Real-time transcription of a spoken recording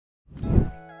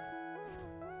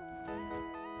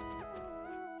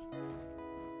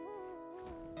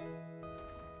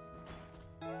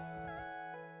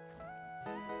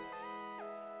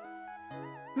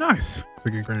Nice. It's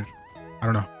getting cringe. I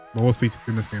don't know, but we'll see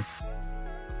in this game.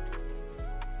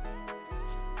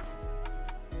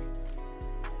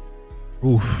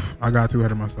 Oof, I got too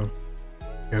ahead of myself.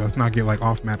 Yeah, let's not get like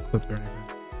off map clipped or anything.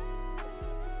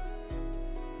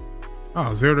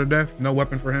 Oh, 0 to death, no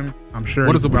weapon for him. I'm sure.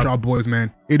 What is up with y'all boys,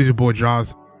 man? It is your boy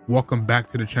Jahz. Welcome back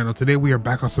to the channel. Today we are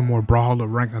back on some more brawlhalla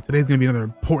rank. Now today's gonna be another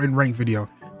important rank video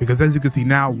because as you can see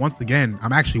now, once again,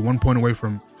 I'm actually 1 point away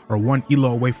from, or 1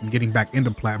 elo away from getting back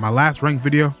into plat. My last rank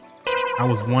video, I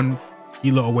was 1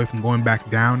 elo away from going back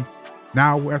down.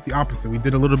 Now we're at the opposite. We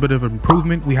did a little bit of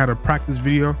improvement. We had a practice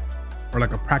video, or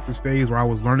like a practice phase where I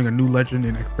was learning a new legend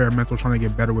in experimental, trying to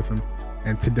get better with him.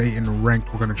 And today in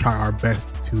ranked, we're gonna try our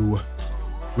best to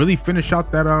really finish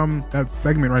out that that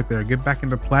segment right there. Get back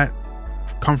into plat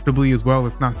comfortably as well.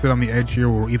 Let's not sit on the edge here.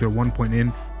 We're either 1 point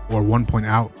in or 1 point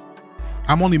out.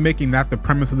 I'm only making that the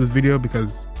premise of this video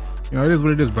because, you know, it is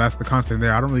what it is, but that's the content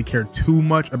there. I don't really care too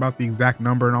much about the exact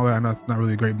number and all that. I know it's not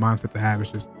really a great mindset to have. It's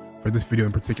just for this video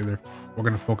in particular, we're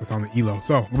gonna focus on the elo.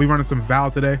 So we'll be running some Val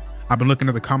today. I've been looking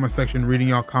at the comment section, reading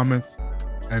y'all comments,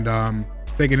 and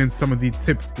taking in some of the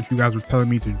tips that you guys were telling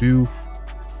me to do.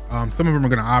 Some of them are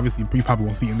gonna obviously, you probably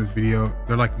won't see in this video.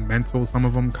 They're like mental, some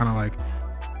of them kind of like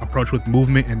approach with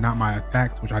movement and not my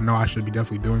attacks, which I know I should be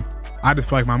definitely doing. I just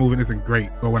feel like my movement isn't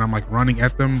great. So when I'm like running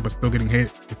at them, but still getting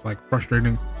hit, it's like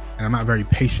frustrating. And I'm not very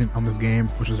patient on this game,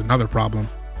 which is another problem.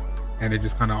 And it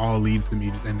just kind of all leads to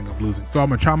me just ending up losing. So I'm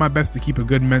gonna try my best to keep a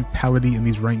good mentality in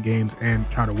these ranked games and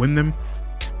try to win them.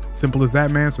 Simple as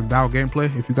that, man. Some Val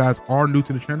gameplay. If you guys are new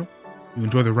to the channel, you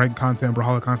enjoy the ranked content,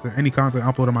 brawlhalla content, any content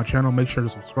I upload on my channel, make sure to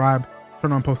subscribe,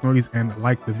 turn on post notifications, and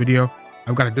like the video.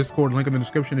 I've got a Discord link in the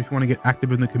description if you want to get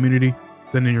active in the community.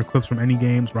 Send in your clips from any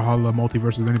games, brawlhalla,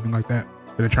 multiverses, anything like that.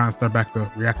 Gonna try and start back the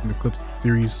reacting to clips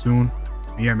series soon.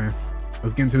 And yeah, man,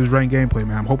 let's get into this ranked gameplay,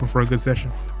 man. I'm hoping for a good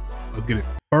session. Let's get it.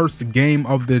 First game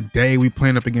of the day, we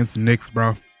playing up against Nyx,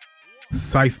 bro.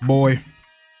 Scythe boy.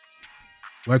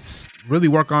 Let's really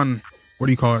work on, what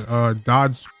do you call it?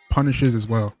 Dodge punishes as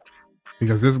well.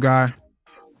 Because this guy,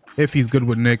 if he's good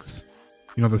with Nyx,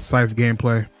 you know, the Scythe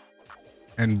gameplay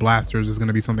and blasters is going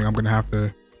to be something I'm going to have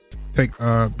to take,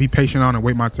 be patient on and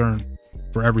wait my turn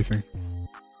for everything.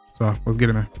 So let's get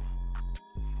it, man.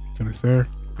 Finish there.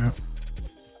 Yep.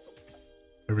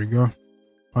 There we go.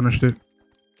 Punished it.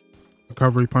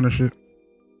 Recovery, punish it.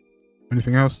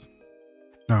 Anything else?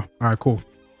 No. All right, cool.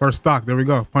 First stock. There we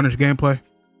go. Punish gameplay.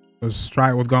 Let's try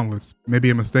it with gauntlets.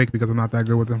 Maybe a mistake because I'm not that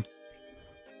good with them.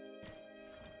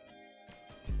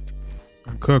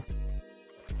 I'm cooked.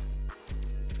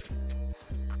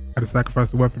 Had to sacrifice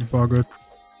the weapon. It's all good.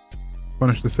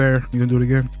 Punish the Sayer. You gonna do it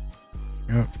again?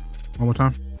 Yep. One more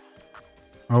time.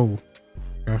 Oh.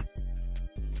 Okay.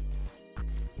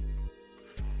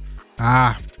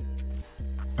 Ah.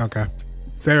 Okay.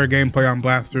 Sayer gameplay on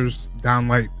blasters.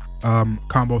 Downlight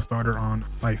combo starter on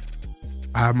Scythe.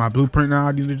 I have my blueprint now.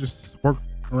 I need to just work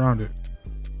around it.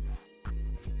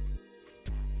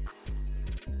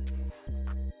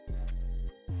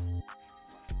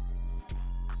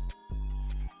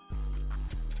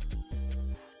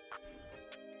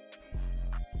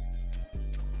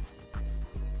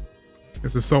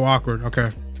 This is so awkward.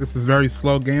 Okay, this is very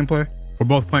slow gameplay. We're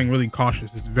both playing really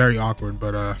cautious. It's very awkward,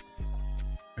 but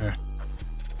yeah.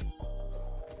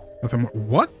 Nothing more.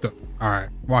 What the? All right,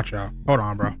 watch out. Hold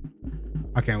on, bro.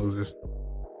 I can't lose this.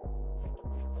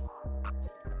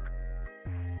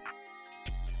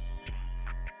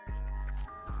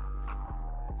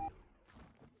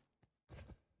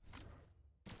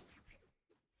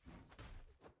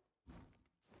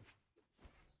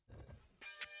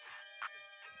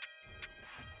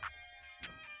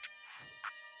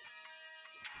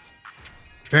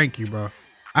 Thank you, bro.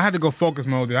 I had to go focus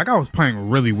mode there. Like I was playing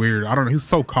really weird. I don't know. He was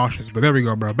so cautious, but there we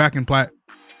go, bro. Back in plat.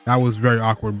 That was very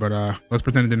awkward, but let's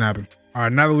pretend it didn't happen. All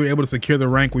right, now that we were able to secure the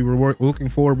rank we were looking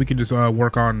for, we could just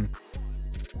work on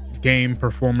game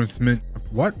performance.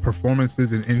 What?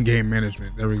 Performances and in-game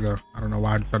management. There we go. I don't know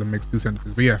why I tried to mix 2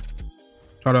 sentences, but yeah.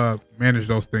 Try to manage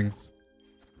those things.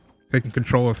 Taking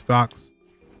control of stocks.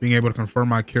 Being able to confirm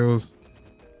my kills.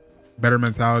 Better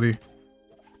mentality.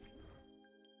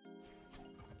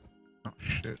 Oh,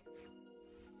 shit.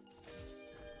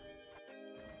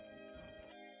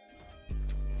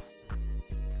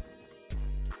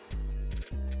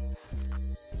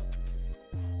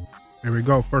 There we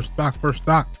go. First stock, first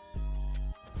stock.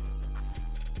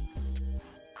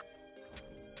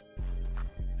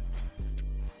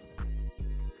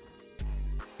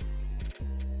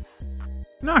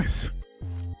 Nice.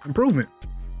 Improvement.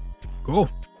 Cool.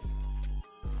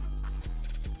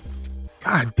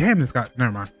 God damn, this guy.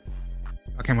 Never mind.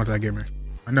 I can't let that get me.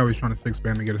 I I know he's trying to 6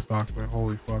 spam to get a stock, but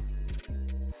holy fuck.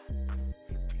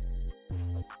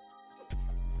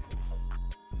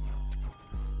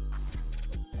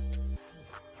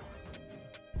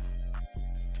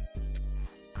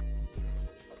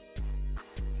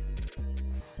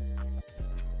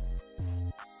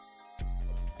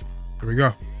 Here we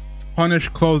go. Punish,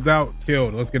 closed out,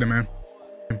 killed. Let's get it, man.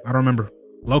 I don't remember.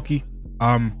 Loki.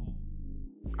 I don't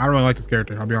really like this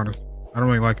character, I'll be honest. I don't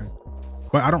really like him.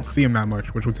 But I don't see him that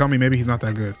much, which would tell me maybe he's not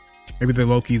that good. Maybe the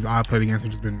Lokis I played against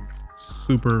have just been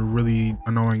super, really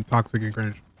annoying, toxic, and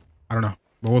cringe. I don't know.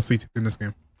 But we'll see in this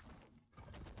game.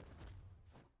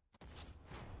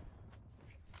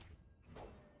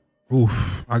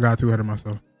 Oof. I got too ahead of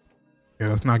myself. Yeah,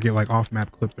 let's not get like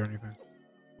off-map clipped or anything.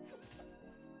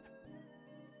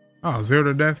 Oh, 0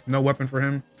 to death, no weapon for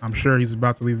him. I'm sure he's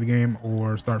about to leave the game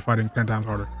or start fighting 10 times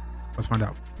harder. Let's find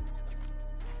out.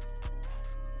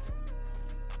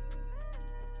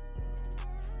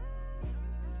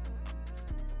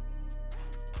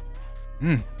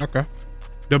 Okay.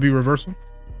 W reversal.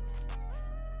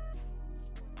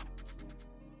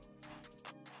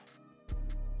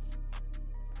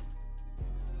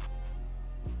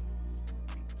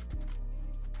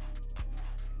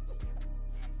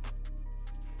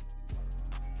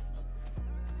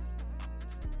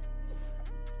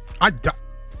 I died.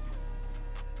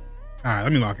 All right,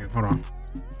 let me lock in. Hold on.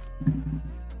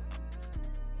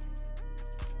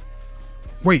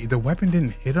 Wait, the weapon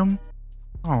didn't hit him?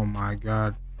 Oh my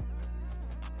God.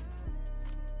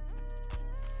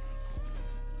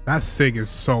 That SIG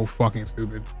is so fucking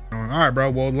stupid. All right,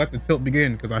 bro. Well, let the tilt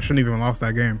begin because I shouldn't even lost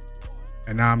that game.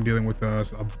 And now I'm dealing with a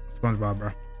SpongeBob, bro.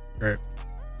 Great.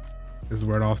 This is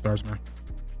where it all starts, man.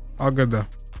 All good, though.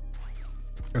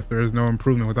 Guess there is no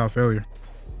improvement without failure,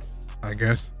 I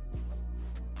guess.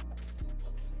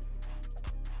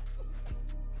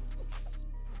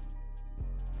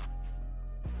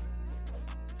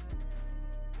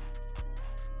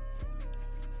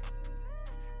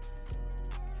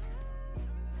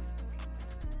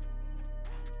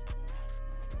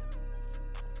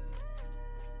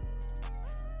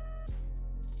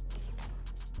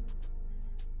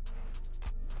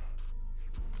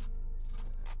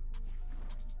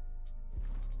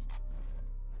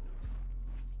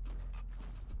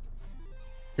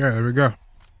 Yeah, there we go.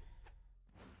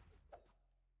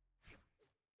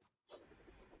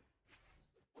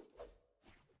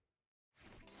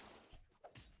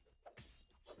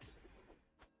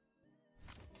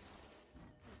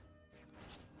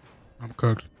 I'm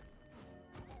cooked.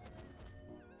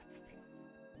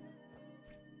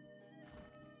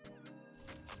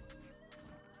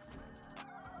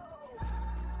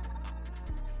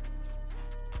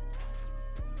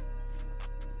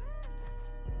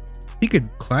 He could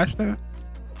clash that?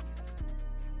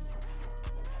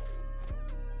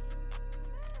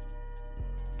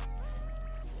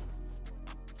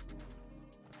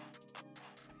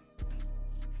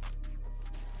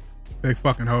 They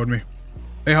fucking hold me.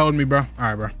 They hold me, bro. All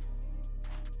right, bro.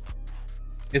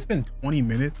 It's been 20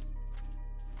 minutes.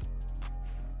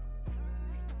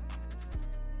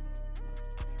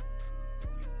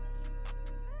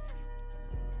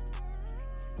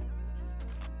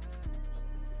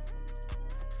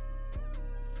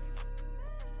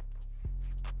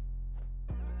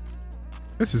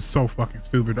 This is so fucking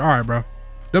stupid. All right, bro.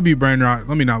 W brain rot.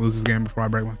 Let me not lose this game before I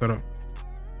break my setup.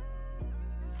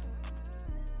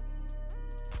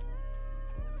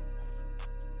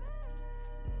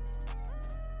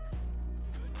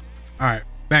 All right,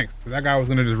 thanks. That guy was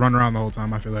gonna just run around the whole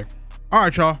time, I feel like. All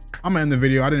right, y'all. I'm gonna end the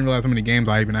video. I didn't realize how many games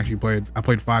I even actually played. I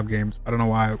played 5 games. I don't know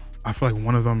why. I feel like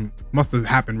one of them must have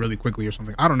happened really quickly or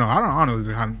something. I don't know. I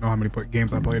don't know how many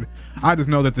games I played. I just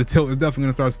know that the tilt is definitely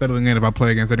gonna start settling in if I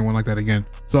play against anyone like that again.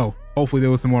 So hopefully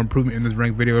there was some more improvement in this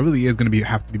ranked video. It really is gonna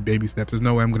have to be baby steps. There's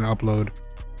no way I'm gonna upload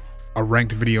a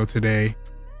ranked video today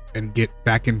and get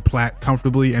back in plat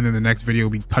comfortably, and then the next video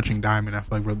will be touching diamond. I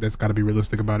feel like that's got to be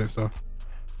realistic about it. So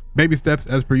baby steps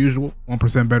as per usual.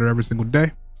 1% better every single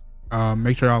day.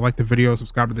 Make sure y'all like the video,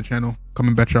 subscribe to the channel.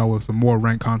 Coming back y'all with some more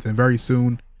ranked content very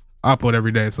soon. I upload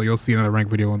every day, so you'll see another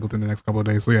ranked video within the next couple of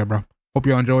days. So yeah, bro. Hope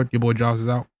y'all enjoyed. Your boy Jahz is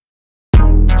out.